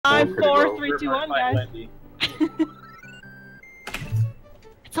5, 4, 3, We're 2, 1, by guys. Wendy.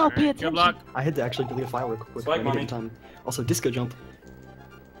 It's all pay attention. Good luck. I had to actually delete a file real quick. Swipe I needed money. time. Also, disco jump.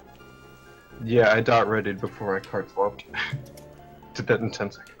 Yeah, I dot readied before I card swapped. Did that in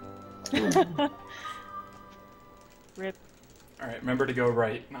 10 seconds. Rip. Alright, remember to go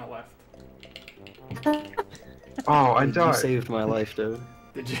right, not left. Oh, I You died. saved my life, dude.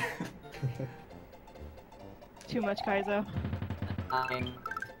 Did you? Too much Kaizo.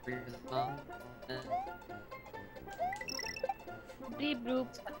 Beep bloop.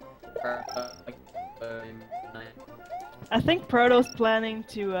 I think Proto's planning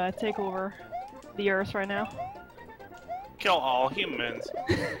to take over the Earth right now. Kill all humans.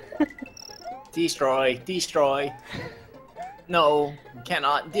 Destroy, destroy. No,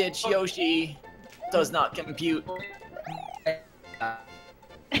 cannot ditch Yoshi. Does not compute.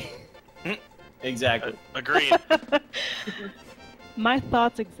 Exactly. Agreed. My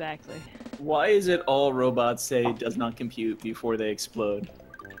thoughts exactly. Why is it all robots say does not compute before they explode?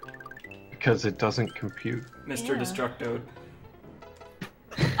 Because it doesn't compute. Mr. Yeah. Destructode.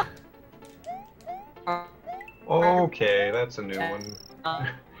 Okay, that's a new one.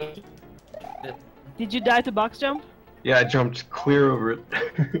 Did you die to box jump? Yeah, I jumped clear over it.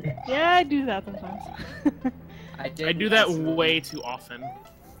 Yeah, I do that sometimes. I do that way too often.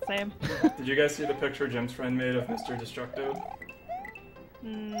 Same. Did you guys see the picture Jim's friend made of Mr. Destructode?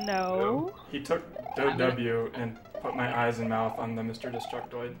 No. He took Dode W and put my eyes and mouth on the Mr.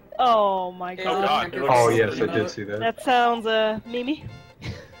 Destructoid. Oh my Oh god. god. It looks Oh so yes, I pretty. did see that. That sounds, Mimi.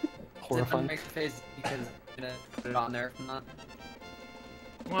 Horrifying. Face because I'm gonna put it on there from that.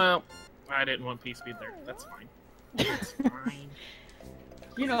 Well, I didn't want P-Speed there. That's fine. It's fine.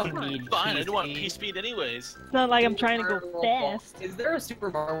 You don't need fine, I didn't want P-Speed anyways. It's not like I'm trying to go fast. Is there a Super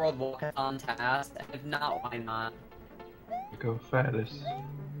Mario World walkathon task? If not, why not? Go fattest. Is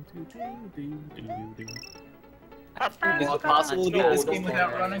it possible to beat this game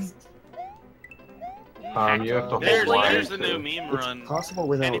without running? You have to hold There's Y the to- new meme It's run. possible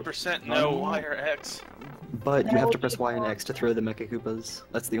without, 80% no Y or X. but you have to press Y and X to throw the Mecha Koopas.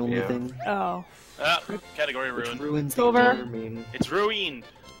 That's the only Yeah. thing. Oh. Category Which ruined. ruins Over. the entire meme. It's ruined.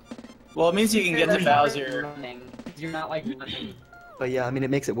 Well, it means you can get to Bowser. You're not like running. But yeah, I mean, it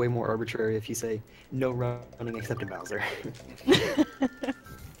makes it way more arbitrary if you say no running except in Bowser.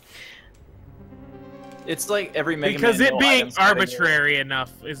 It's like every Mega Because Man it no being items category. arbitrary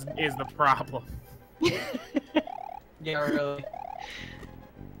enough is the problem. Yeah, really.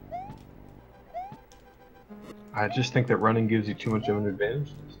 I just think that running gives you too much of an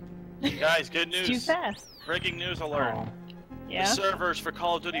advantage. Guys, good It's too news. fast. Breaking news alert. Oh, The Yeah. servers for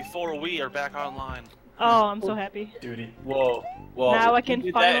Call of Duty 4 Wii are back online. Oh, I'm so happy. duty. Whoa, whoa. Now I Who can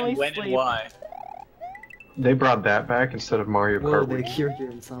did that finally and when sleep. and why? They brought that back instead of Mario Whoa, Kart they Wii. cured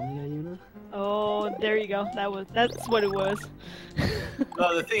your insomnia, Yuna? Oh, there you go. That's what it was.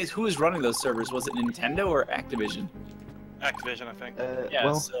 The thing is, who was running those servers? Was it Nintendo or Activision? Activision, I think. Yeah,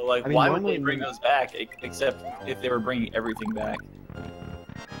 well, so like, I mean, why would they normally- bring those back, except if they were bringing everything back?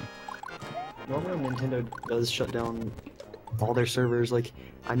 normally Nintendo does shut down all their servers. Like,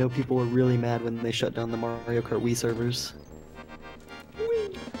 I know people were really mad when they shut down the Mario Kart Wii servers.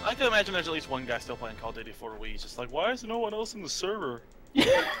 I can imagine there's at least one guy still playing Call of Duty 4 Wii. He's just like, why is there no one else in the server?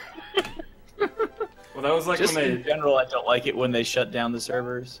 Well, that was like Just when in they. general, I don't like it when they shut down the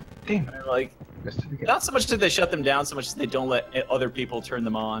servers. Damn, They're like, missed it again. not so much that they shut them down, so much as they don't let other people turn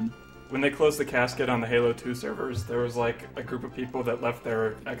them on. When they closed the casket on the Halo 2 servers, there was like a group of people that left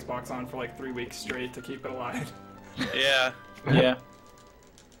their Xbox on for like 3 weeks straight to keep it alive. Yeah. Yeah.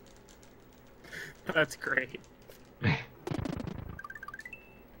 That's great.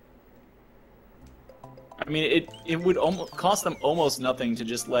 I mean, it would almost cost them almost nothing to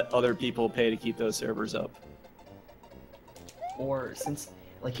just let other people pay to keep those servers up. Or since,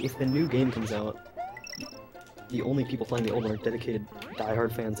 like, if the new game comes out, the only people playing the old one are dedicated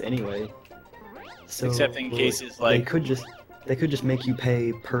diehard fans anyway. So, Except in cases they like, could just make you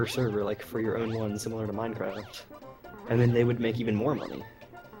pay per server, like for your own one, similar to Minecraft, and then they would make even more money.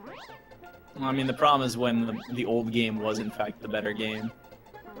 well, I mean, the problem is when the old game was in fact the better game.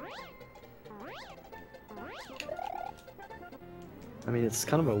 I mean, it's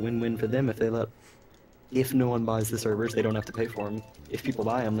kind of a win-win for them if no one buys the servers, they don't have to pay for them. If people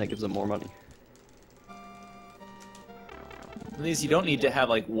buy them, that gives them more money. At least you don't need to have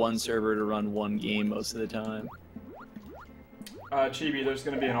like one server to run one game most of the time. Chibi, there's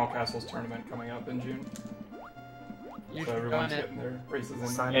going to be an All Castles tournament coming up in June. So everyone's getting their races in.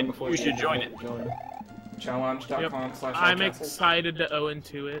 Sign And up before you should join it. Challenge.com/allcastles. I'm excited to owe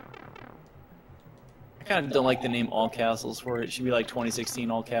into it. I kind of don't like the name All Castles for it. It should be like 2016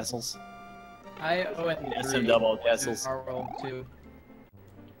 All Castles. I owe it SM Dub All Castles. Our World 2.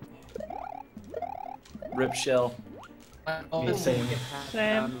 Rip Shell. Oh, Same.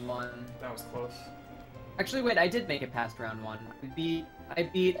 Same. Round 1. That was close. Actually, wait, I did make it past round 1. I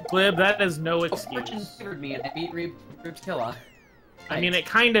beat. Glib, that is no Fortune excuse. favored me, and I beat Rubtilla. I mean, it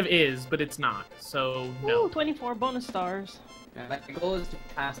kind of is, but it's not. So no. Ooh, 24 bonus stars. Yeah, my goal is to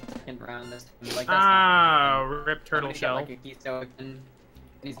pass the second round this time. Like, that's Ah, rip I'm turtle gonna shell. Get, like, a keystone and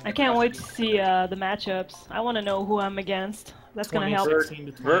he's gonna I can't wait to crush see the matchups. I want to know who I'm against. That's gonna help. 2016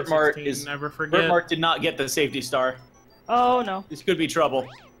 to Vertmart 2016, is never forget. Vertmart did not get the safety star. Oh no. This could be trouble.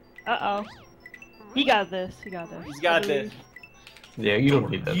 Uh oh. He got this. He got this. He's got I this. believe. Yeah, you don't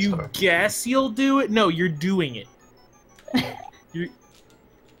need that You stuff. guess you'll do it? No, you're doing it. You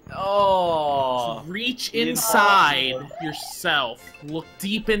Oh. reach You didn't- inside yourself, look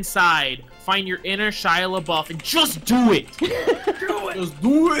deep inside, find your inner Shia LaBeouf, and just do it. Just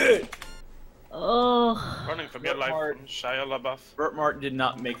do it. Ugh. Running from your life Vertmart. from Shia LaBeouf. Vertmart did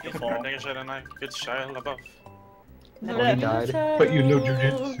not make the fall. Nigga shot a knife. It's Shia LaBeouf. Oh, he died. But you know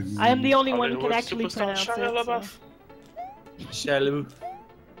jujitsu. I am the only one who can Hollywood actually superstar pronounce Shia it. So. LaBeouf. Shalou.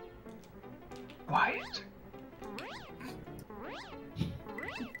 Quiet.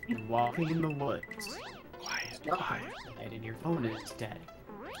 You're walking in the woods. Quiet, Quiet. And your phone is dead.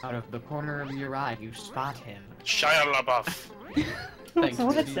 Out of the corner of your eye, you spot him. Shia LaBeouf. Thanks,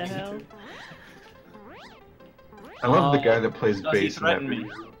 What Stevie. the hell? I love the guy that plays Does he bass in that threaten me?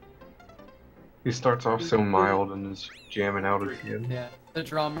 video. He starts off so mild and is jamming out at the end. Yeah, the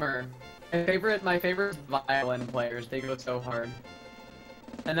drummer. My favorite violin players, they go so hard.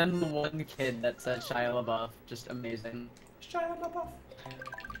 And then the one kid that said Shia LaBeouf, just amazing.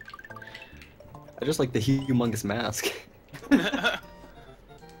 I just like the humongous mask.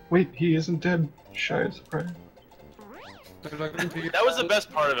 Wait, he isn't dead. Shy is surprised. That was the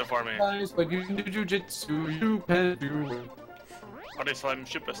best part of it for me. Guys, but you do jujitsu, you can do it. Body slam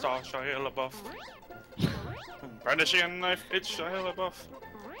superstar Shia LaBeouf. Brandishing a knife, it's Shia LaBeouf.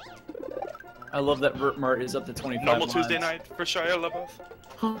 I love that Vertmart is up to 25 Normal lines. Tuesday night for Shia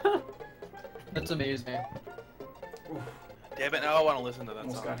LaBeouf. That's amazing. Damn it, now I want to listen to that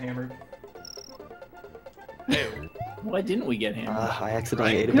Almost song. got hammered. Hey, Why didn't we get him? I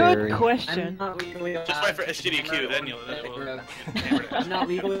accidentally ate a Good berry. I'm question. not legally allowed. just wait for SGDQ, then you'll I'm not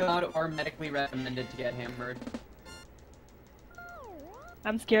legally allowed or medically recommended to get hammered.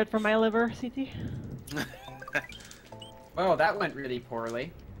 I'm scared for my liver, CT. Oh, that went really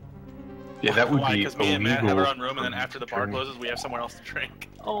poorly. Yeah, that would Why? be Because me and Matt have illegal our own room, and then after the bar Germany. closes, we have somewhere else to drink.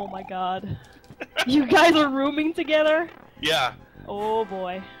 Oh my god. You guys are rooming together? Yeah. Oh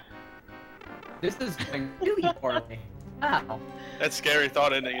boy. This is going really poorly. Wow. That's a scary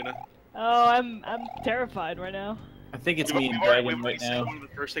thought, isn't it, you know? Oh, I'm terrified right now. I think it's me and We Dragon right now. One of the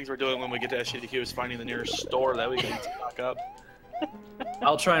first things we're doing when we get to SGDQ is finding the nearest store that we can stock up.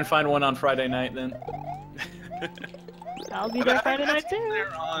 I'll try and find one on Friday night then. I'll be there Friday night too.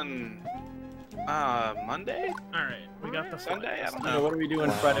 There on Monday? All right, we got the Sunday? I don't Yeah, know. what are we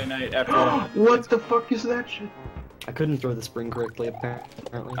doing Friday night after? What the fuck is that shit? I couldn't throw the spring correctly,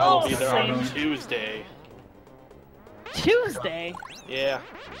 apparently. I'll Oh, be there on same. Tuesday. Tuesday. Yeah.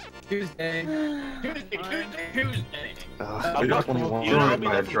 Tuesday. I'll You're be, 21. you know, I'll be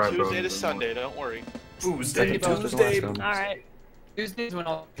My there from dry Tuesday bones to and- Sunday, don't worry. Tuesday. Tuesday. Alright. Tuesdays when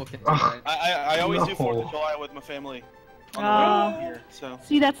all people can Ugh. I always do No. 4th of July with my family. On Oh. the way here, so.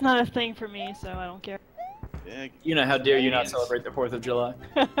 See, that's not a thing for me, so I don't care. Yeah, You know, how dare you not celebrate the 4th of July?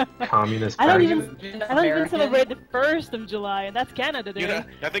 Communist I don't bastard. even- I don't even celebrate the 1st of July, and that's Canada Day. you know,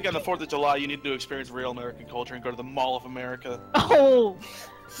 I think on the 4th of July you need to experience real American culture and go to the Mall of America. Oh!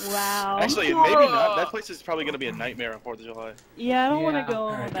 Wow. Actually, maybe not. That place is probably going to be a nightmare on 4th of July. Yeah, I don't want Yeah. to go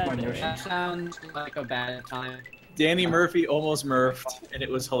on Alright, that come on, day. Yoshi. That sounds like a bad time. Danny Murphy almost murphed, and it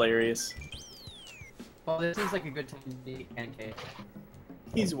was hilarious. Well, this is like a good time to eat pancakes.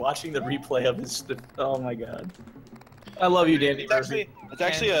 He's watching the replay of his. Oh my god. I love you, Danny Murphy. It's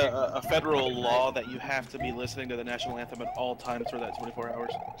actually a federal law that you have to be listening to the national anthem at all times for that 24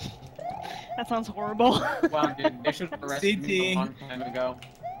 hours. That sounds horrible. Wow, dude, they should have arrested me a CT. long time ago.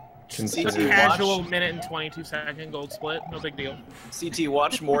 Consider Casual Watch. minute and 22-second gold split. No big deal. CT,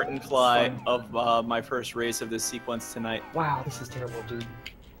 watch Morton fly of my first race of this sequence tonight. Wow, this is terrible, dude.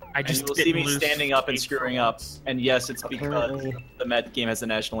 I And just you will see me didn't lose standing up and eight screwing up. points. And yes, it's because Apparently, the Met game has the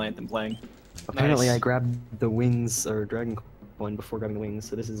national anthem playing. apparently Nice. I grabbed the wings, or dragon coin before grabbing the wings,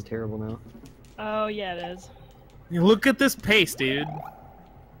 so this is terrible now. Oh, yeah, it is. You look at this pace, dude.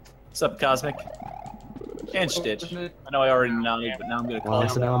 What's up, Cosmic? And Stitch. I know I already nodded, but now I'm gonna call Wow, you.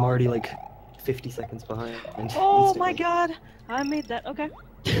 so now I'm already like 50 seconds behind. Oh my instantly. god! I made that. Okay.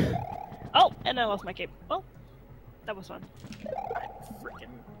 Oh, and I lost my cape. Well, that was fun.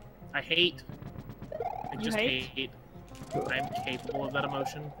 I hate. I You just hate? hate. I'm capable of that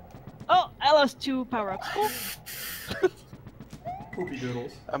emotion. Oh, I lost 2 power-ups. Cool. Poopy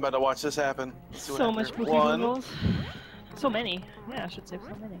doodles. I'm about to watch this happen. Let's see what So happens. much poopy One. doodles. So many. Yeah, I should say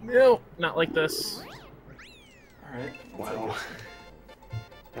so many. No, not like this. Alright. Wow.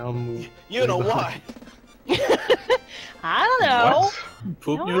 You know why? I don't know. What?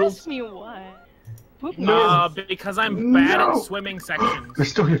 Poop Don't noodles? ask me why. Poop No. noodles. Because I'm bad No. at swimming sections. They're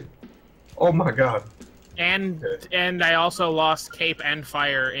still here. Oh my god. And I also lost cape and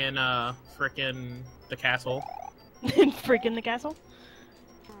fire in frickin' the castle. Freaking the castle?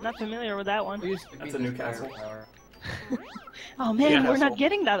 Not familiar with that one. That's a new castle. Oh man, Yeah. we're not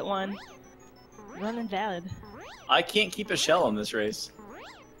getting that one. Run invalid. I can't keep a shell on this race.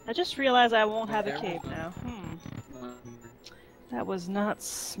 I just realized I won't have a cape now. That was not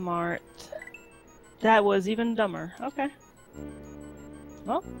smart. That was even dumber. Okay.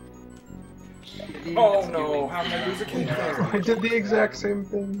 Well, Oh no, how did I lose a cape there? I did the exact same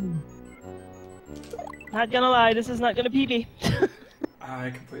thing. not gonna lie, this is not gonna PB. I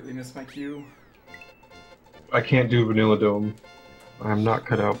completely missed my cue. I can't do Vanilla Dome. I'm not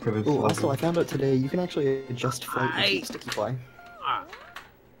cut out for this. Oh, level. also, I found out today you can actually adjust flight and keep sticky fly.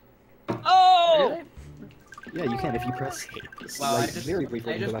 Oh! Yeah, you can if you press Wow, right very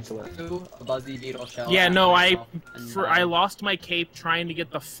briefly I and go back just to left. threw a Buzzy Beetle shell. Yeah, at no, myself and I lost my cape trying to get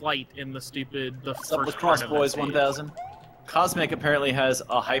the flight in the stupid the What's up first with part Cross of Boys the stage. 1000? Cosmic apparently has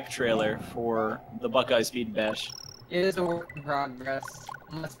a hype trailer for the Buckeye Speed Bash. It is a work in progress.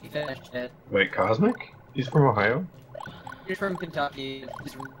 Unless we finished it. Wait, Cosmic? He's from Ohio? He's from Kentucky.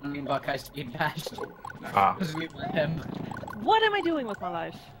 He's running Buckeye Speed Bash. Ah. Because we let him. What am I doing with my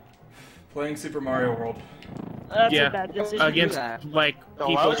life? Playing Super Mario World. That's Yeah, a bad decision. Against that. like No,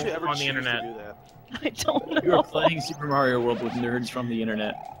 people why would you ever on the choose internet. to do that? I don't know. You were playing Super Mario World with nerds from the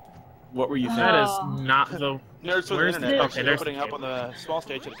internet. What were you thinking? That Oh. is not the. Nerds from the Where's internet the- actually okay, there's opening the up on the small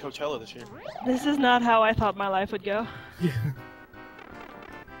stage at Coachella this year. This is not how I thought my life would go.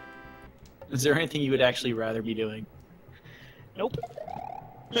 Is there anything you would actually rather be doing? Nope.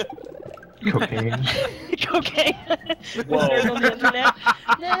 Cocaine. Okay. Whoa. Nerd on the internet.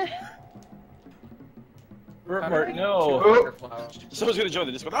 Nah. Bert Mart, no! Oh. Someone's gonna join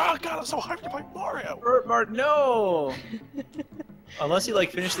the Discord. Oh god, I'm so hyped to play Mario! Bert Mart, no! Unless you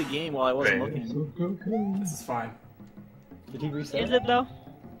like finished the game while I wasn't looking. This is fine. Did he reset? Is it though?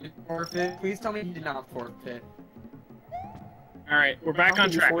 Forfeit. Please tell me he did not forfeit. Alright, we're back How on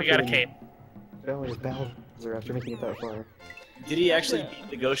did you track. We got a forfeit? cape. Valley of Bowser after making it that far. Did he actually beat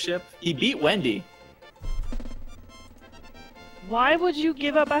the ghost ship? He beat Wendy. Why would you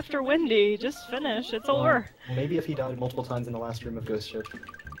give up after Wendy? Just finish. It's over. Maybe if he died multiple times in the last room of Ghost Ship.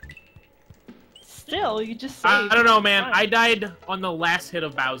 Still, you just I saved. don't know, man. Fine. I died on the last hit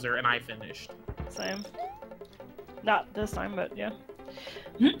of Bowser and I finished. Same. Not this time, but yeah.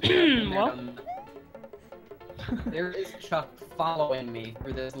 Well, There is Chuck following me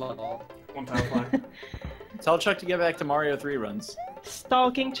for this level. One time fly. Tell Chuck to get back to Mario 3 runs.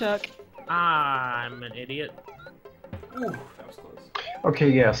 stalking Chuck. I'm an idiot. Ooh, that was close. Okay,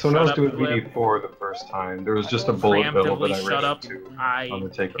 yeah, so when I Shut was up, doing Flip. VD4 the first time, there was just a bullet bill that I Preemptively shut ran up. into I on the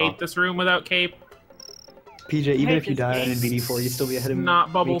takeoff. hate this room without cape. PJ, even hate if you this died in game. BD4, you'd still be ahead of me.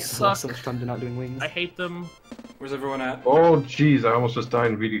 Not bubbles because I lost so suck. much time to not doing wings. I hate them. Where's everyone at? Oh, jeez, I almost just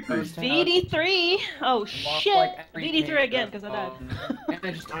died in VD3. VD3. Oh Lost, shit. like, every VD3 cape again that, because I died. and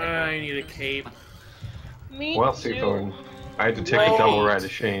I just I need a cape. Me Well, too. Seathorn, I had to take Whoa. a double ride of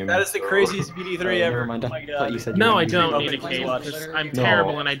shame. That is the so- craziest BD3 ever. Never mind, Oh I my thought god. you said you No, I wanted to don't do need a Open cape. watch. 'Cause I'm No.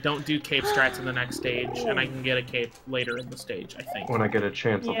 terrible and I don't do cape strats in the next stage, and I can get a cape later in the stage, I think. When I get a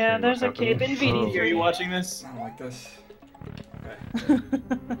chance, I'll Yeah, tell you there's what's a cape happening. in VD3. Are you watching this? I don't like this. Okay.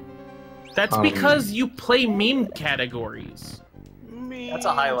 That's because you play meme categories. That's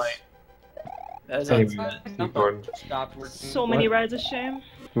a highlight. That is Hey, a Seathorn, stopped working. So many rides of shame.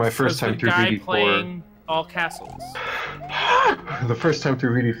 my first time the through guy VD4. playing all castles. The first time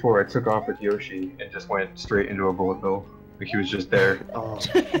through VD4, I took off with Yoshi and just went straight into a bullet bill. Like he was just there. Oh,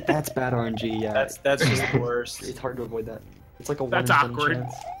 that's bad RNG, yeah. that's just the worst. It's hard to avoid that. It's like a That's 1 in 20 awkward.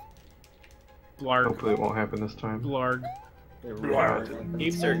 chance. Blarg. Hopefully it won't happen this time. Blarg. It really Blarg. hard.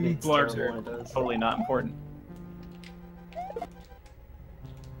 It's certain It's Blarg. terrible when it does. Totally not important.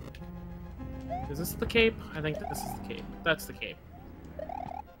 Is this the cape? I think this is the cape. That's the cape.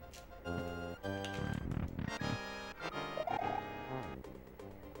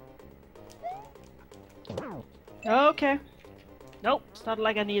 Okay. Nope. It's not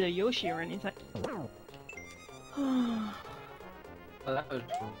like I need a Yoshi or anything. Well, that was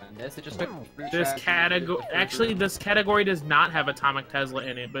tremendous. It just took This category, actually, this category does not have Atomic Tesla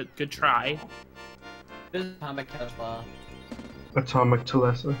in it, but good try. This is Atomic Tesla. Atomic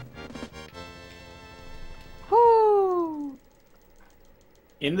Telesa. Whoo!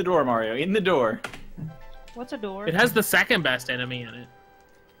 In the door, Mario. In the door. What's a door? It has the second best enemy in it.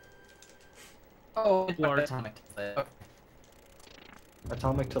 Oh, it's Lord. Atomic Tesla. Okay.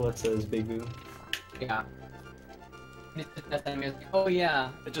 Atomic Telesa is Big Boo. Yeah. It's the best enemy. It's like, oh yeah.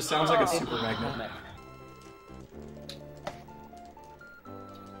 It just sounds like a super magnet.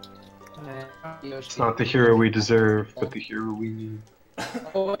 Atomic. It's not the hero we deserve, but the hero we need.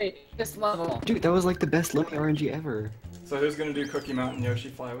 Oh wait, this level. Dude, that was like the best Lemmy RNG ever. So who's gonna do Cookie Mountain Yoshi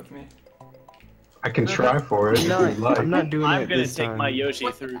Fly with me? I can try for it if you'd like. I'm not doing I'm it gonna this take time. my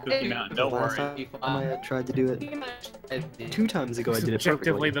Yoshi through Cookie Mountain. Don't Last worry. time I tried to do it 2 times ago, I It's did it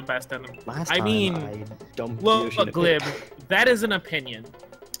objectively perfectly. the best enemy. Last I time mean, I dumped Look, Yoshi in a Glib, pit. that is an opinion.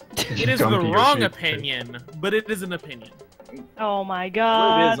 It is Dumped the Yoshi wrong in a pit. opinion, but it is an opinion. Oh my It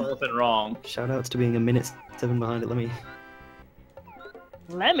god. is often wrong. Shoutouts to being a minute 7 behind it, let me.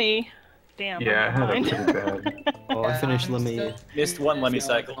 Lemmy? Damn. Yeah, I I'm had it behind. pretty bad. Oh, I finished Lemmy. Missed one Lemmy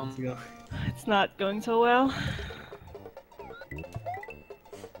cycle. It's not going so well.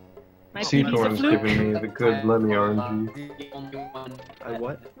 Might be a Seathorn's fluke. giving me the good Lemmy RNG. The only one. I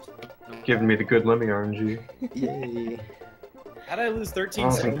what? Giving me the good Lemmy RNG. Yay. How did I lose 13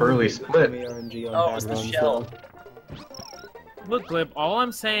 Awesome. seconds? Early split. Lemmy RNG on Oh, bad it's the runs, shell. though. Look, Glib, all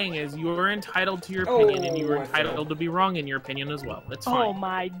I'm saying is you're entitled to your opinion, and you're I entitled to be wrong in your opinion as well. It's Oh fine.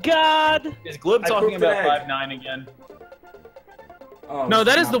 my god! Is Glib I talking pooped an about egg. 5'9" again? Oh, No,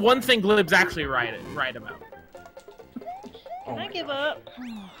 that is not- the one thing Glib's actually right about. Oh Can my I give God. up?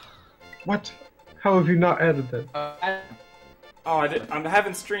 What? How have you not added that? Oh, I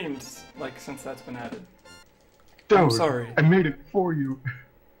haven't streamed like since that's been added. Dude, sorry. I made it for you.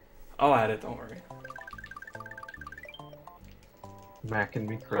 I'll add it. Don't worry. Macking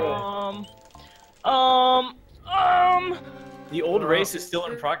me cry. The old race is still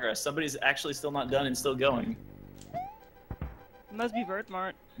in progress. Somebody's actually still not done and still going. It must be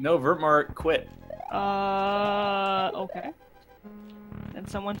Vertmart. No, Vertmart quit. Okay. And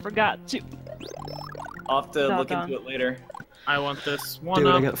someone forgot to. I'll have to Not look done. into it later. I want this one Dude,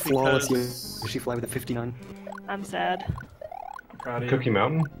 up I got flawless because Yoshi Fly with a 59. I'm sad. I'm proud of Cookie you.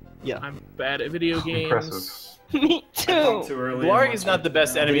 Mountain? Yeah. I'm bad at video games. Impressive. Me I come too! too early. Blarg and is not the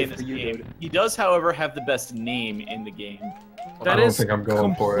best watch it. enemy in for this you, game. Dode. He does, however, have the best name in the game. I That don't is think I'm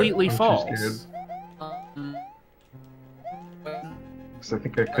going for it. completely I'm too false. scared. Because I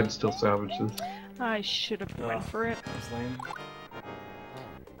think I could still salvage this. I should have Ugh. went for it. That was lame.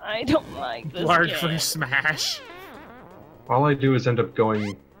 I don't like this Blarg game. for Smash. All I do is end up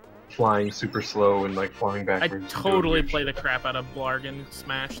going flying super slow and like flying I backwards. and totally doing play the crap out of Blarg and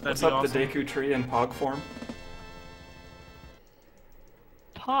Smash. That'd What's be up, awesome. the Deku tree in Pog form?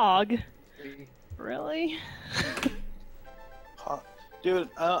 Pog? Really? Dude,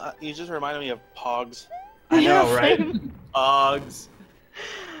 you just reminded me of Pogs. I know, Yeah, right? same. Pogs.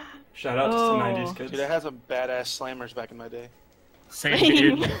 Shout out Oh. to 90s kids. Dude, I had some badass slammers back in my day. Same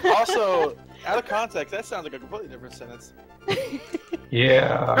dude. Also, out of context, that sounds like a completely different sentence.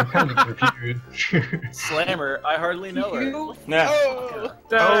 Yeah, I'm kind of confused. Slammer, I hardly know her. Nah. Oh!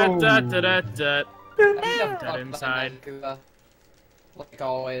 Da, Oh. da, da, da, da. Dead inside. Like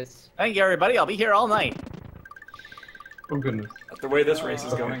always. Thank you, everybody. I'll be here all night. Oh goodness. The way this race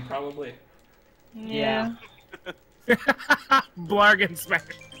is going, probably. Yeah. Blarg and Smash.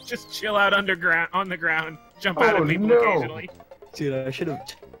 Just chill out underground on the ground. Jump out Oh, at people no. occasionally. Dude, I should have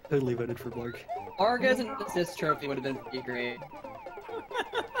totally voted for Blarg. Argus and assist trophy would have been pretty great.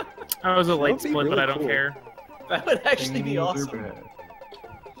 I was a late That'd be split, but really I don't cool. care. That would actually be Things are awesome.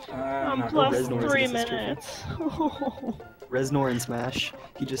 bad. I'm not plus going for Resnor is 3 an assist minutes. Resnor and Smash,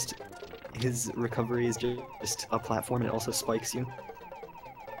 his recovery is just a platform and it also spikes you.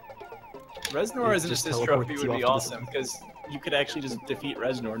 Resnor as an Just assist teleports trophy you would be off to the awesome, because you could actually just defeat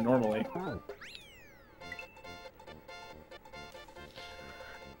Resnor normally.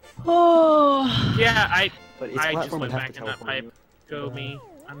 Oh. Yeah, But its I just platform went would have back to in that teleport pipe. you. Go me.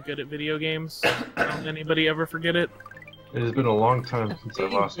 I'm good at video games. Don't anybody ever forget it. It has been a long time since I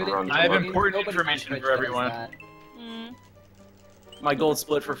lost a run. to I have one. important Nobody information on for Twitch does everyone. that. Mm. My gold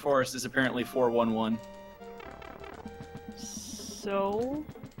split for Forest is apparently 4-1-1. So.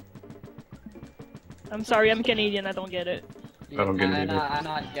 I'm sorry, I'm Canadian, I don't get it. I don't get it I'm either. I'm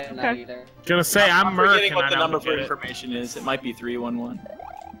not getting that Okay. either. Gonna say I'm Merc forgetting and what I the don't number for get it. information is. It might be 3-1-1.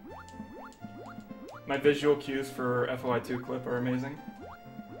 My visual cues for FOI2 clip are amazing.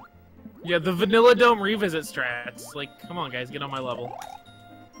 Yeah, the Vanilla Dome revisit strats. Like, come on, guys, get on my level.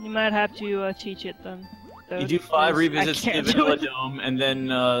 You might have to teach it then. You do 5 revisits to the can't do Vanilla it. Dome, and then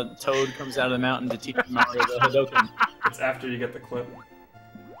Toad comes out of the mountain to teach Mario the Hadoken. It's after you get the clip.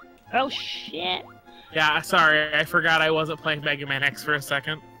 Oh shit! Yeah, sorry, I forgot I wasn't playing Mega Man X for a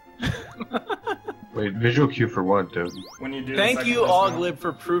second. Wait, visual cue for what, dude? When you do the Thank second you, dismount. Oglib,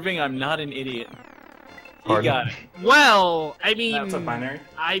 for proving I'm not an idiot. You Pardon? got it. Well, I mean... That's a binary.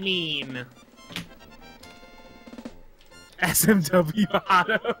 SMW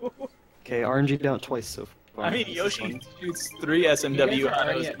Auto. Okay, RNG'd out twice so far. I mean, This is Yoshi fun. shoots 3 You SMW guys are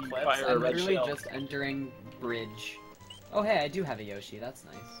already autos at and clips. fire a I'm red literally shell. just entering bridge. Oh hey, I do have a Yoshi. That's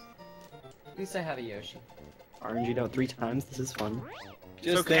nice. At least I have a Yoshi. RNG'd out 3 times. This is fun.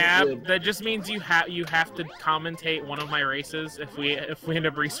 So Just think Cap, good. that just means you have to commentate one of my races if we end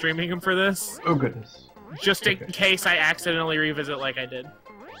up restreaming them for this, Oh goodness. just in case I accidentally revisit like I did.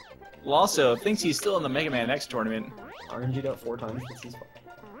 Well, also, thinks he's still in the Mega Man X tournament. RNG'd out 4 times. This is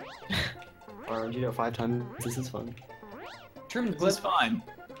fun. RNG'd out 5 times. This is fun. Trimmed This is clip. fine.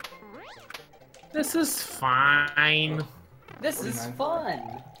 This is fine. This is 49.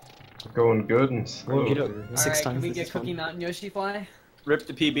 fun. Going good and slow. RNG'd out dude. 6 Alright, times. can we This get is fun. Cookie Mountain Yoshi fly? Rip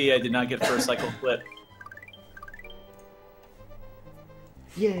the PB, I did not get first cycle flip.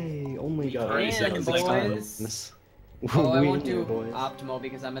 Yay! Only got And 6 boys. times. Oh, I We won't do boys. optimal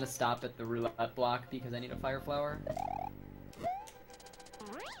because I'm gonna stop at the roulette block because I need a fire flower.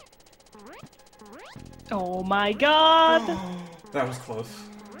 Oh my god! That was close.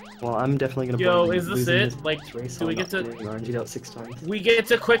 Well, I'm definitely gonna. Yo, blame is this losing it? Like, race do we on get to- not getting RNG'd out 6 times. We get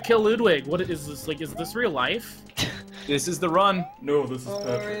to quick kill Ludwig. What is this? Like, is this real life? This is the run. No, this is Or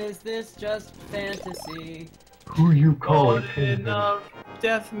Patrick. is this just fantasy? Who you calling? In a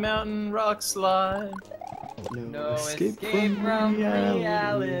Death Mountain rock slide. No escape from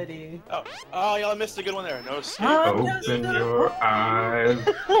reality. Oh, y'all missed a good one there. No escape. Open your eyes.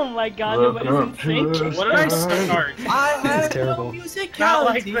 Oh my god, Look nobody's up to in the sync. What did I sky. start? I It's terrible. Not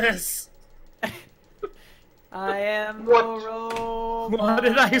like this. I am What? Roro. What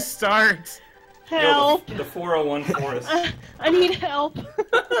did I start? Help! Yo, the 401 forest. I need help!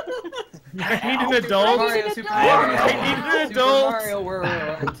 I need an adult. Mario, Super I Mario. need an Super adult. Mario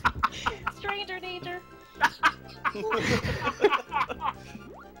World. Stranger danger!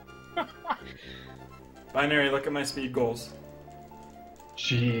 Binary, look at my speed goals.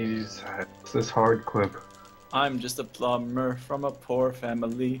 Jeez, this hard clip. I'm just a plumber from a poor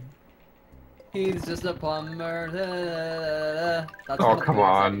family. He's just a plumber. Da, da, da. That's Oh, one of the come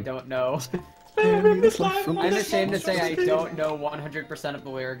lyrics I on. don't know. This life from I'm the ashamed to say I sunshine. don't know 100% of the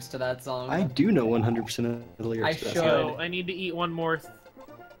lyrics to that song. I do know 100% of the lyrics. I to that should. song. So I need to eat one more.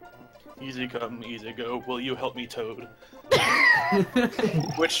 Easy come, easy go. Will you help me, Toad?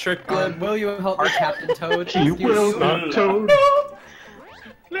 Which trick Good. Will you help me, Captain Toad? You Excuse will you. not, Toad.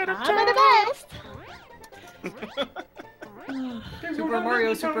 I'm the best! Super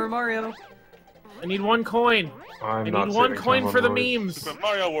Mario, Super Mario. I need one coin. I'm I not need one saving coin time for the on Lord. memes. Super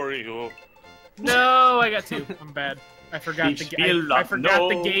Mario Wario. No, I got 2. I'm bad. I forgot Peach the Field, I forgot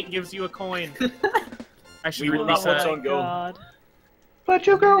the no. gate gives you a coin. I should We will release not that. watch on go. God. Let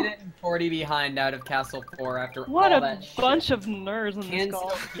you go. 40 behind out of Castle 4 after What all a that shit. bunch of nerds in this Cancel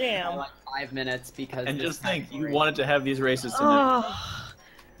call. in Damn. like 5 minutes because And this just think, you category- wanted to have these races tonight. Oh.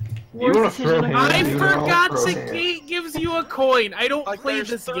 You wanna Worst throw decision of hands? I You forgot know, the bro. gate gives you a coin. I don't Like, play there's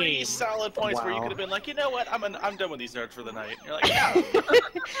this 30 game. solid points where you Wow. could have been like, you know what? I'm done with these nerds for the night. You're like, yeah. I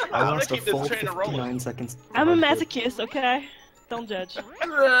I'm gonna lost a keep this full train rolling. 59 seconds. I'm a masochist, okay? Don't judge.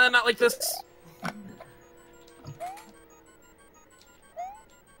 Not like this.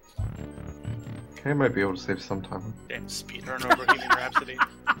 Okay, I might be able to save some time. Damn, speedrun over Bohemian Rhapsody.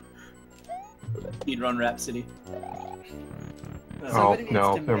 Speedrun Rhapsody. Oh, Somebody needs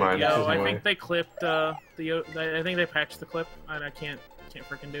no, to never mind. make- This Yo, is I my- think they clipped I think they patched the clip, and I can't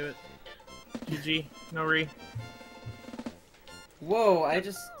freaking do it. GG, no re. Whoa, I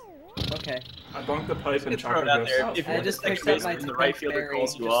just... Okay. I bunked the pipe and Just throw it out chocolate there. ghost. If I you're just next picked up base my and the right fielder berry,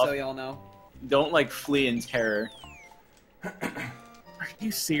 calls just you off, so y'all know. don't like flee in terror. Are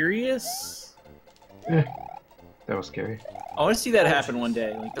you serious? That was scary. I want to see that happen one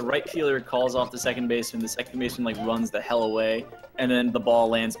day. Like the right fielder calls off the second baseman like runs the hell away, and then the ball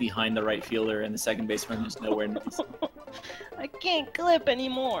lands behind the right fielder, and the second baseman is nowhere near. I can't clip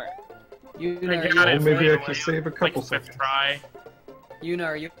anymore. Yuna, I are got you, it. Maybe I Like, can save a Like couple 5th seconds. try. Yuna,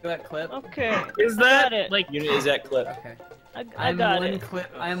 are you at clip? Okay. Is got that it. like? Unit is at clip. Okay. I I'm got one it.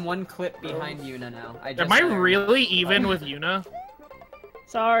 clip. I am one clip behind Yuna now. I just Am I learned. really even with Yuna?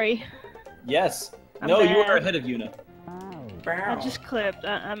 Sorry. Yes. I'm No, you bad. are ahead of Yuna. I just clipped.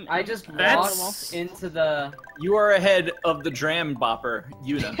 I just That's- walked into the. You are ahead of the dram bopper,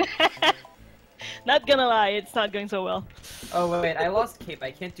 Yuna. Not gonna lie, it's not going so well. Oh wait, I lost cape.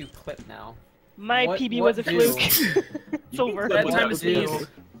 I can't do clip now. My What- PB what was a do? fluke. It's over. That That time to What do?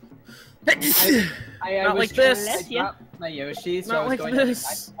 sneeze. I Not was like this. I Bless ya. dropped my Yoshi, so Not I was like going this. to.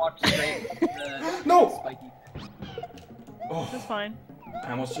 I just walked straight into the No! spiky. That's Oh, fine.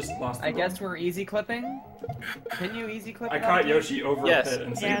 I almost just lost. I the guess run. we're easy clipping. Can you easy clip? I without caught cape? Yoshi over Yes. a pit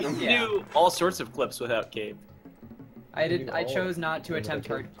and Yes. saved him. You Yeah. do all sorts of clips without cape. I did. I Oh. chose not to Without attempt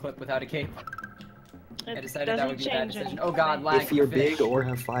cape. hard clip without a cape. I It decided that doesn't would be a bad change decision. anything. Oh god, lag. If you're fish. big or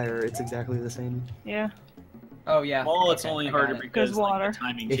have fire, it's exactly the same. Yeah. Oh yeah. Well, it's okay, only I got harder it. because water. like, the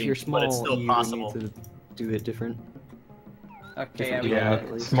timing If you're changes, but it's small, still you possible. need to do it different. Okay, yeah, we Yeah,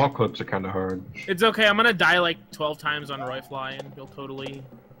 got it. small clips are kind of hard. It's okay. I'm gonna die like 12 times on Royfly, and you'll totally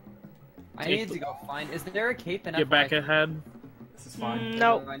I need to go find. Is there a cape in get back ahead. This is fine.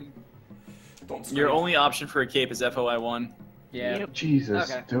 No. Don't scream. Your only option for a cape is FOI1. Yeah. Yep. Jesus,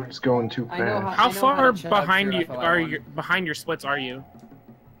 Okay. Dode's going too I know fast. How know far to chug behind through you FOI1. are you? Behind your splits are you?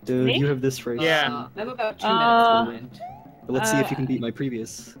 Dude, Me? you have this race. Yeah. I'm about 2 Uh, minutes behind. But let's see if you can beat my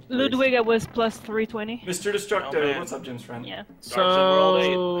previous. Ludwig, I was plus 320. Mr. Destructo, Oh, man. what's up, Jim's friend? Yeah.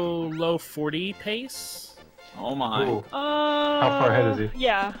 So low 40 pace. Oh my. Ooh. How far ahead is he?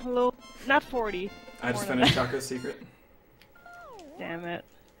 Yeah, low, not 40. I just More than finished that. Chaco's secret. Damn it.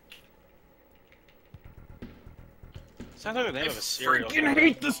 Sounds like the name of a cereal. Freaking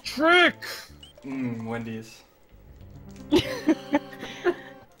hate this trick. Wendy's. Food?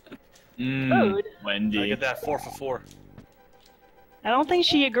 I Wendy. get that 4 for 4. I don't think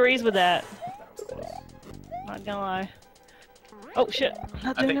she agrees with that. That was close. Not gonna lie. Oh shit.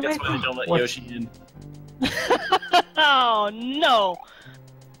 Not I doing think the that's why they right don't let What? Yoshi in. Oh no!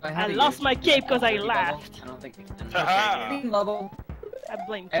 I I lost my cape because I laughed. I don't think we can. Haha. Clean level. I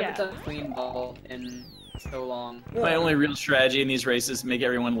blame I haven't Cat. done clean bubble in so long. My only real strategy in these races is make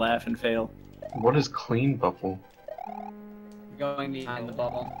everyone laugh and fail. What is clean bubble? Going behind the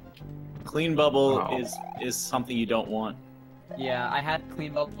bubble. Clean bubble Wow. is something you don't want. Yeah, I had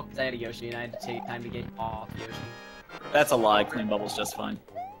clean bubble because I had a Yoshi and I had to take time to get off Yoshi. That's a lie. Clean bubble's just fine.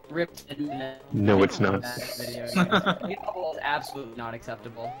 Ripped internet. No, it's not. Video. Clean bubble is absolutely not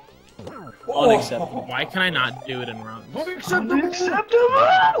acceptable. Unacceptable. Why can I not do it in run?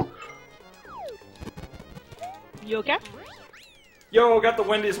 Unacceptable! You okay? Yo, got the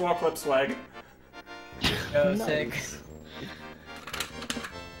Wendy's wall clip swag. Go Nice. 6.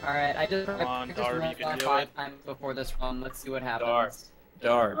 Alright, I just Come on, I just Dard, ran you can off do 5 it. times before this run. Let's see what happens.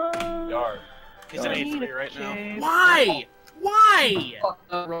 Dard. Dard. He's an 8-3 right now. Why? Why? Fuck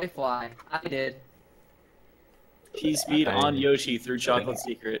the Roy Fly. I did. P-speed on Yoshi through Chocolate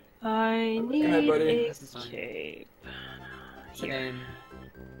Secret. I need ahead, buddy. a This is fine. cape. Again.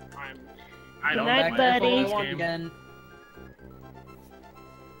 I don't Good night, like buddy. this Once game. again.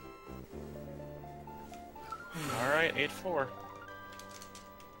 Alright, 8-4.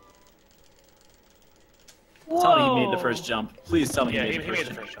 Tell me he made the first jump. Please tell me Yeah, he he made the made first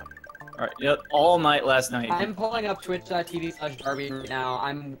the jump. first jump. Alright, yep, all night last night. I'm pulling up twitch.tv/Darby right now.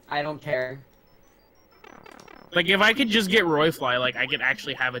 I don't care. Like if I could just get Royfly, like I could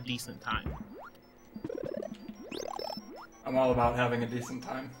actually have a decent time. I'm all about having a decent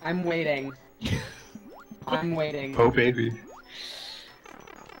time. I'm waiting. I'm waiting. Oh, baby.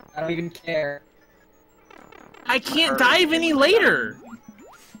 I don't even care. I can't dive any later.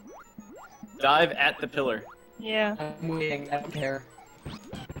 Dive at the pillar. Yeah. I'm waiting. I don't care.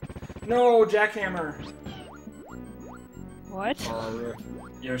 No, jackhammer. What?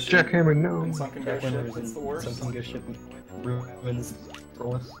 Yoshi. Jackhammer, no. And sunken ghost ship. It's the worst. Something good ship ruins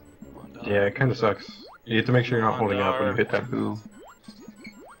rolling. Yeah, it kind of sucks. You have to make sure you're not holding up when you hit that boo.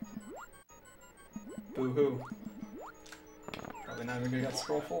 Boo hoo. Probably not even gonna get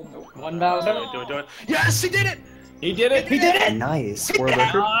scroll full. Nope. One Bowser. Do it, do it. Yes, he did it! He did it! He did it! Nice. World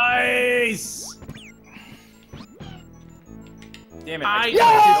record. Nice! Damn it.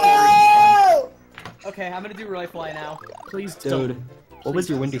 Okay, I'm gonna do Roy Fly now. Please don't. Dude, what was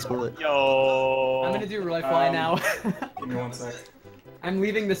your windy split? Yo. I'm gonna do Roy Fly now. Give me 1 sec. I'm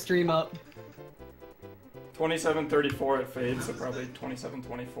leaving the stream up. 27:34 at Fade, so probably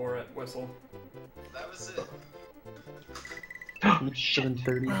 27:24 at Whistle.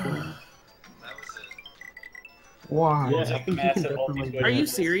 7:30. Why? Yeah, I think you can Massive definitely multi- get, Are you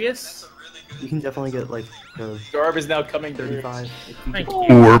serious? you can definitely get like Garb is now coming through. 35. if you Thank get-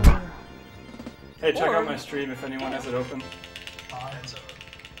 you. Orb. Hey, check out my stream if anyone has it open. That's a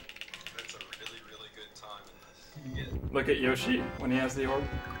really, really good time in this. Look at Yoshi when he has the orb.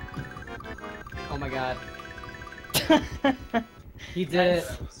 Oh my god. He did it.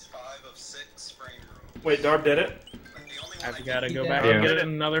 That was 5 of 6 frame room. Wait, Darb did it? Like, the only one I've I got to didn't go Yeah. back Yeah. and get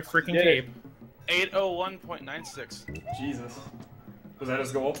another freaking Did it. cape. 801.96. Jesus. Was that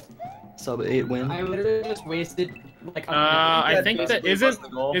his goal? Sub 8 win. I literally just wasted like. I think that basically was the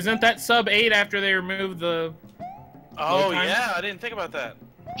goal. isn't that sub 8 after they removed the. Oh Load time? yeah, I didn't think about that.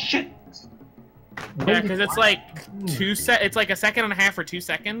 Shit! Yeah, because it's like it's like a second and a half or 2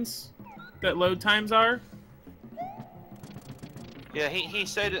 seconds that load times are. Yeah, he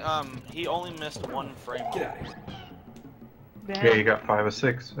said he only missed 1 frame. Get out of here. Damn. Yeah, you got 5 of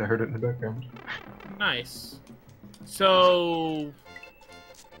 6. I heard it in the background. Nice. So.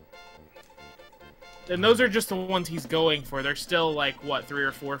 And those are just the ones he's going for. There's still like what 3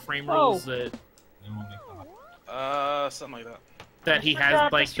 or 4 frame rules that Something like that. that he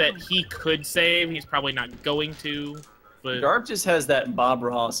has like that he could save. He's probably not going to. But Darb just has that Bob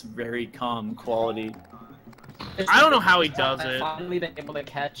Ross very calm quality. I don't know how he does I've it. finally been able to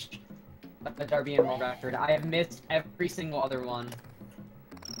catch a Darbian world record. I have missed every single other one.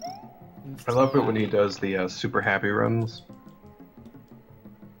 I love it when he does the super happy runs.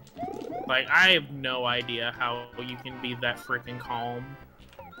 Like I have no idea how you can be that freaking calm.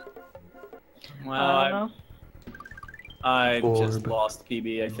 Well, I don't know. I just Orb. lost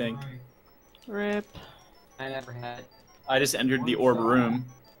PB, I think. Rip. I never had. I just entered the orb room.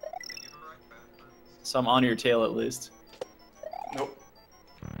 So I'm on your tail at least. Nope.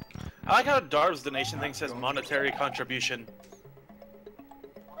 I like how Darb's donation thing says monetary contribution.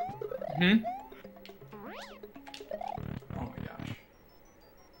 Hmm. Oh my gosh.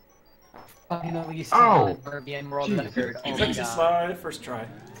 Finally, Oh! Darbian world Jesus. record. Oh my Sexy god. slide, first try.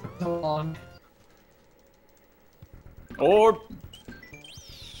 So long. Orb!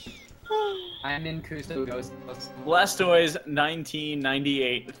 I'm in Kuso Ghost. Blastoise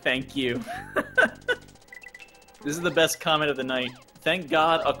 1998, thank you. This is the best comment of the night. Thank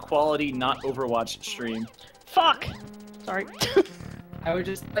God a quality not Overwatch stream. Fuck! Sorry. I would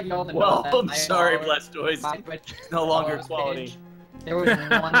just let y'all know Well, that I'm I sorry, followed Blastoise. my Twitch No longer followers quality. page. There was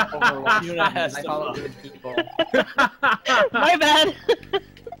one Overwatch You stream, know, and has I to followed follow. good people. My bad.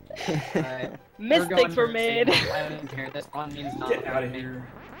 Alright. Mistakes were made. I don't care. This one means not. Get out of here.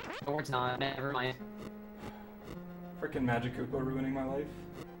 Or it's not. Never mind. Frickin' Magikarp ruining my life.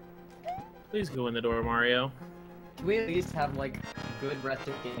 Please go in the door, Mario. Do we at least have like good rest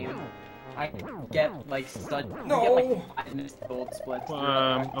of game? I get like such. No! We get like 5 minutes gold splits.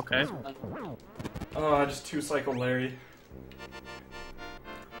 Okay. Oh, I just 2-cycle Larry.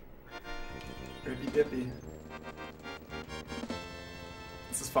 Rippy dippy.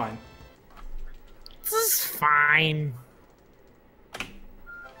 This is fine. This is fine.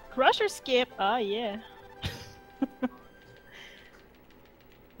 Crush or skip? Oh yeah.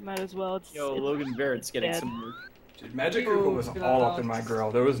 Might as well. It's, Yo, it's Logan Barrett's getting dead. some work. Dude, Magikarp was all up in my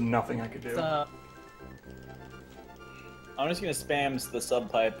grill. There was nothing I could do. I'm just gonna spam the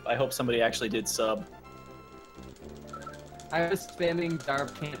sub pipe. I hope somebody actually did sub. I was spamming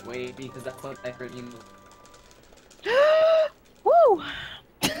Darb can't wait because that's what I heard you. Woo!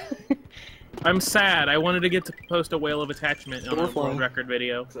 I'm sad. I wanted to get to post a whale of attachment on a Overflow. world record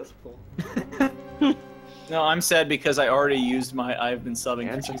video. Successful. No, I'm sad because I already used my I've been subbing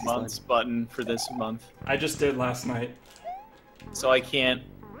And for 2 sexy months slide. button for this month. I just did last night. So I can't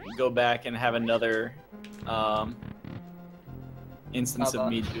go back and have another instance of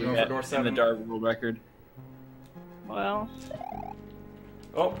me doing Go for that door in the 7. Dark World record. Well,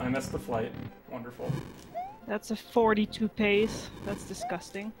 Oh, I missed the flight. Wonderful. that's a 42 pace. That's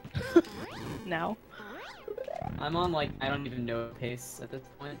disgusting. Now. I'm on like I don't even know pace at this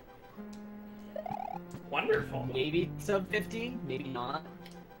point. Wonderful. Maybe sub 50, maybe not.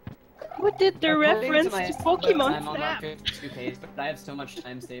 Who did the According reference my to estimates, Pokemon I'm on Snap? like 52 pace, but I have so much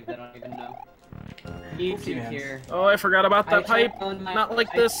time saved that I don't even know. Need to Pokemans. here. Oh, I forgot about that I pipe. turned on my- Not like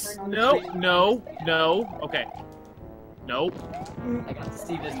I this. turned on the No, screen. no, no. Okay. Nope. I got to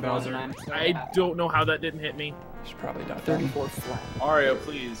see this one, Bowser. and I'm so I happy. don't know how that didn't hit me. Should probably die. 34 flat. Mario,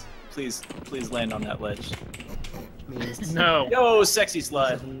 please, please, please land on that ledge. Means No. Yo, sexy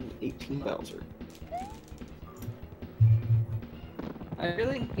slide. 18 Bowser. I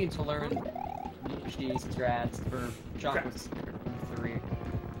really need to learn Yoshi strats for Chocolate 3.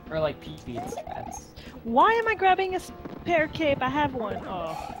 Or like Peach Beat strats. Why am I grabbing a spare cape? I have one.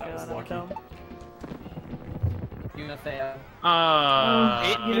 Oh, That was God, I'm lucky. dumb.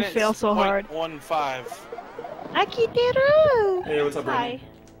 Unifea. You didn't fail so hard. 8:15. Akiteru! Hey, what's up, Hi.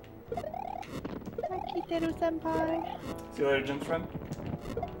 Brittany? Akiteru senpai. See you later, Jim's friend.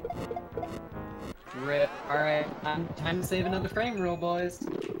 Rip. Alright, time to save another frame rule, boys.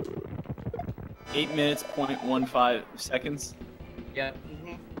 8 minutes, 0.15 seconds. Yep.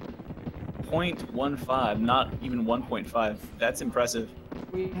 0.15, not even 1.5. That's impressive.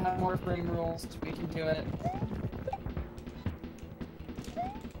 We have more frame rules. We can do it.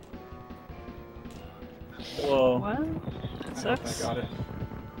 Whoa. Well, that I hope I sucks. got it.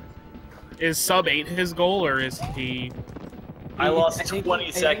 Is sub 8 his goal, or is he... I lost think- 20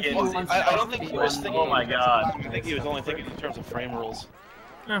 I think he seconds. wants I don't to think be he was on thinking. Oh my god. I think he was only thinking in terms of frame rules.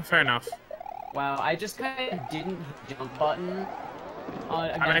 Oh, fair enough. Wow, I just kind of didn't hit the jump button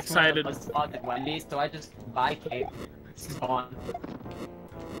against I'm excited. one of the slots at Wendy's, so I just buy cape. It's gone.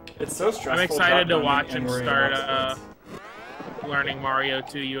 It's so stressful. I'm excited to drop watch down him and start worrying learning Mario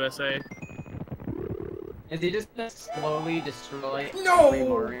 2 USA. Is he just gonna slowly destroy No! every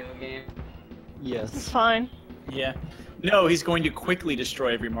Mario game? It's Yes. fine. Yeah. No, he's going to quickly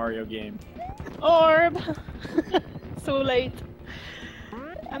destroy every Mario game. Orb! So late.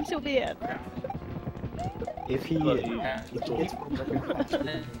 I'm so bad. If he gets world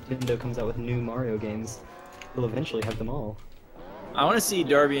record, Nintendo comes out with new Mario games, he'll eventually have them all. I want to see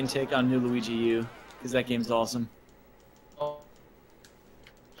Darbian take on New Luigi U, because that game's awesome.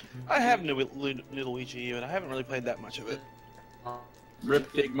 I have New Luigi U, and I haven't really played that much of it.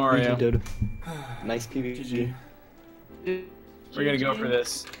 Rip Big GG, Mario. Dode. Nice PvG. We're gonna go for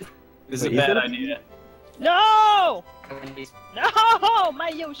this. This is Wait, a bad Ethan? idea. No! No! My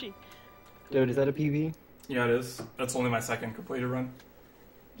Yoshi! Dode, is that a PV? Yeah, it is. That's only my second completed run.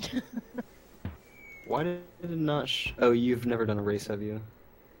 Why did it not oh, you've never done a race, have you?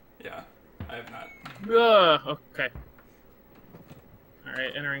 Yeah, I have not. Okay.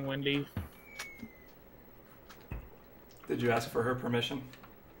 Alright, entering Wendy. Did you ask for her permission?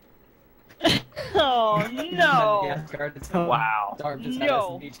 Oh no! Wow. Dark just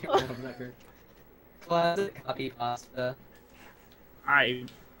No. has me too world record. Classic copy pasta.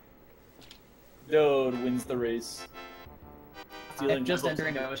 Dode wins the race. I'm just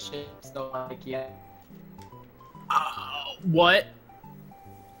entering ocean, so like, yeah. What?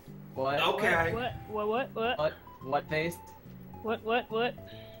 What? Okay. What? What face? What?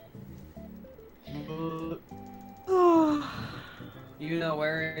 You know,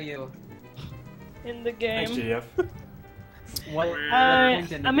 where are you? In the Thanks, game. GF. What?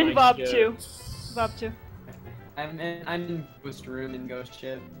 I'm in VOB 2. VOB 2. I'm in Ghost Room in Ghost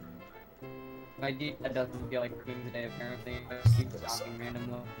Ship. My D-pad doesn't feel like working today, apparently. I just keep stopping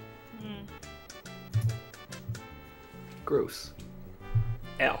randomly. Hmm. Gross.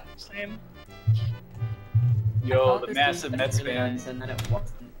 L. Same. I Yo, thought the this massive game Mets was really fan. nice, and then it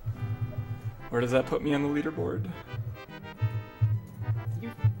wasn't. Where does that put me on the leaderboard?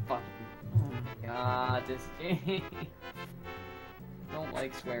 You fucking. Oh my god, this game. Don't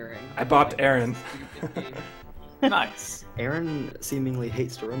like swearing. I bopped Aaron. Stupid game. Nice. Aaron seemingly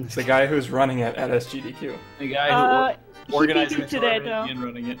hates to run this The game. guy who's running it at SGDQ. The guy who He organized PB'd the today, tournament though. and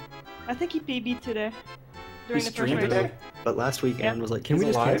running it. I think he PB'd today. During He the first streamed race. today? But last week, Aaron Yeah. was like, can we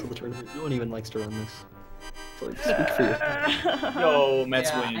He's just alive? cancel the tournament? No one even likes to run this. So, like, speak for yourself. Yo,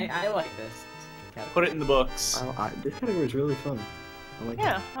 Mets Yeah, win. I like this. Put it in the books. This category is really fun. I like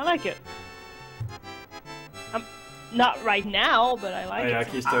Yeah, I like it. Not right now, but I like it.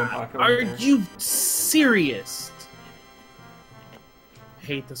 Ayaki's still in Paco. Are you serious?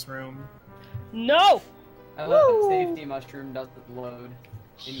 Hate this room. No! I love Woo! that safety mushroom doesn't load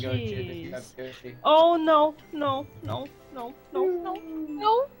in Ghost Ship if you have Yoshi. Oh no, no, no, no, no, no,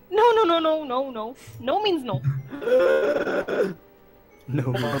 no, no, no, no, no, no, no. No means no.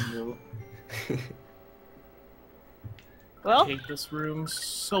 No, no. Well, Hate this room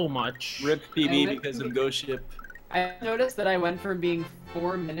so much. Rip PB because of Ghost Ship. I noticed that I went from being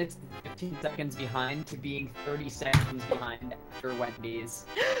 4 minutes and 15 seconds behind to being 30 seconds behind after Wendy's.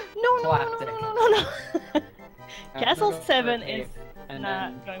 no, no, no, no, Classic. no, no, no, no. Castle After 7 Ghost is Ship, and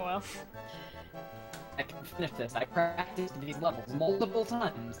not then going well. I can finish this. I practiced these levels multiple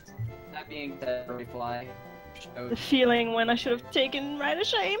times. That being said, Fly The showed. feeling when I should have taken Ride of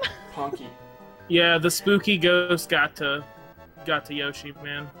Shame. Honky. Yeah, the spooky ghost got to Yoshi,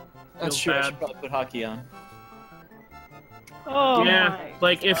 man. That's Feels true. I bad. should probably put hockey on. Oh Yeah, my.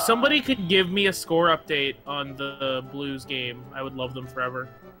 like if somebody could give me a score update on the Blues game, I would love them forever.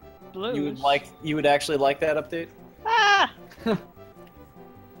 Blues. You would actually like that update? Ah!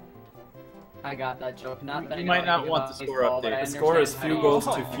 I got that joke. Not that You I might know not anything want about the score baseball, but update. I The score is understand few how goals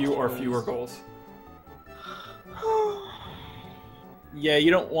you to use few or those. fewer goals. Yeah,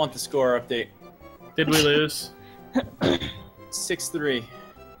 you don't want the score update. Did we lose? 6-3.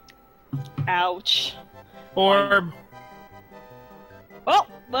 Ouch. Orb.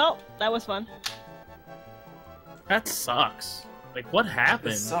 Well, that was fun. That sucks. Like, what It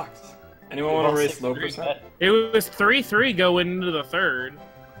happened? sucks. Anyone want to race low percent? It was 3-3 going into the third.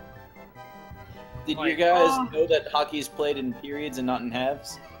 Did you guys know that hockey is played in periods and not in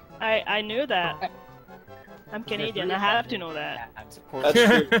halves? I knew that. I'm Canadian. I have to know that. That's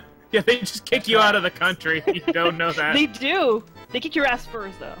true. Yeah, they just kick you out of the country if you don't know that. They do. They kick your ass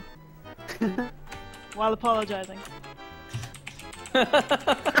first, though. While apologizing.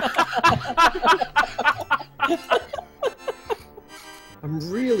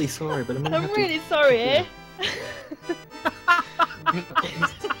 I'm really sorry, but I'm really sorry, eh?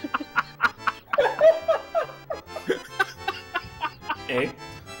 Eh?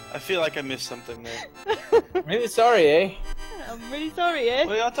 I feel like I missed something there. Really sorry, eh? I'm really sorry, eh?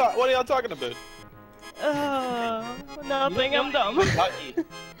 What are y'all talking about? Nothing. I'm dumb. Hockey.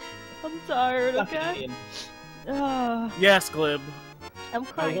 I'm tired. Okay. Yes, Glib. I'm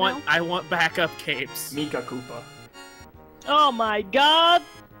crying now. I want backup capes. Mika Koopa. Oh my god!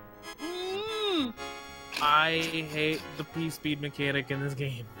 Mm. I hate the P-speed mechanic in this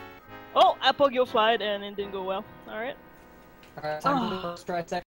game. Oh, I Pogo flied and it didn't go well. Alright. Alright, time for the first try.